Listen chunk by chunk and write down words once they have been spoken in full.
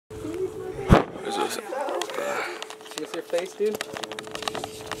See your face, dude?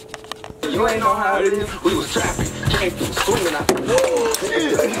 You ain't know how it is. We was trapping. Came through swinging out.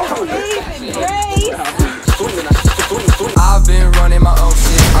 I've been running my own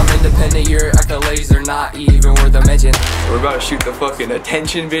shit. I'm independent. Your accolades are not even worth a mention. We're about to shoot the fucking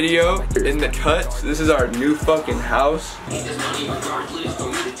attention video in the cuts. This is our new fucking house.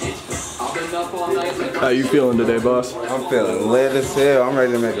 How you feeling today, boss? I'm feeling lit as hell. I'm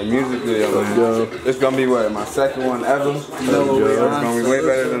ready to make a music video. Let's go. It's gonna be what, my second one ever? It's gonna be way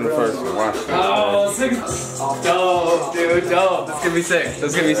better than the first one. Watch this. Oh, dope, dude, dope. This gonna be sick.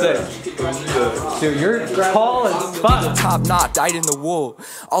 This gonna be sick. Dude, you're tall as fuck. Top knot, dyed in the wool.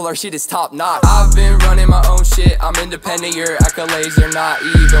 All our shit is top knot. I've been running my own shit. I'm independent. Your accolades are not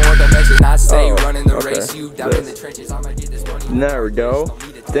even worth a mention. I say running the race. You down in the trenches. I'ma get this money. There we go.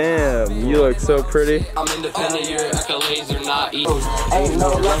 Damn, you look so pretty. I'm independent. Your accolades are not even. Ain't no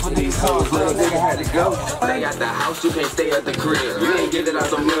love for these hoes. Little nigga had to go. Stay at the house, you can't stay at the crib. You ain't get it out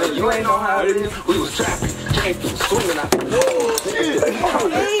the mill. You ain't know how it is. We was trapping. Came through swinging out.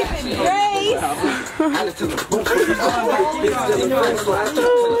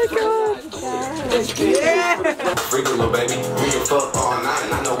 Freak little baby, we can fuck all night,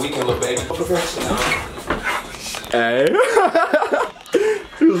 and I know we can, little baby. Hey.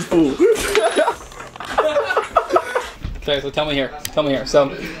 He was cool. Okay, so tell me here. So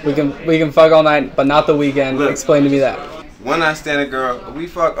we can fuck all night, but not the weekend. Look. Explain to me that. When I stand a girl, we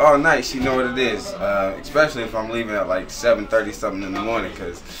fuck all night. She know what it is. Especially if I'm leaving at like 7:30 something in the morning,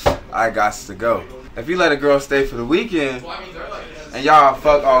 cause I got to go. If you let a girl stay for the weekend, and y'all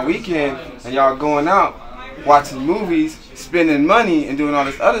fuck all weekend, and y'all going out, watching movies, spending money, and doing all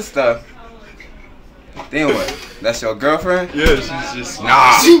this other stuff, then what? That's your girlfriend? Yeah, she's just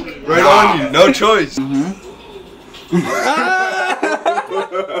right on you. No choice.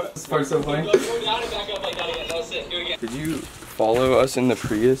 This part's so funny. Did you follow us in the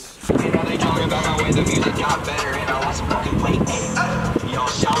Prius?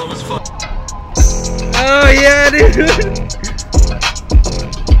 Oh yeah, dude.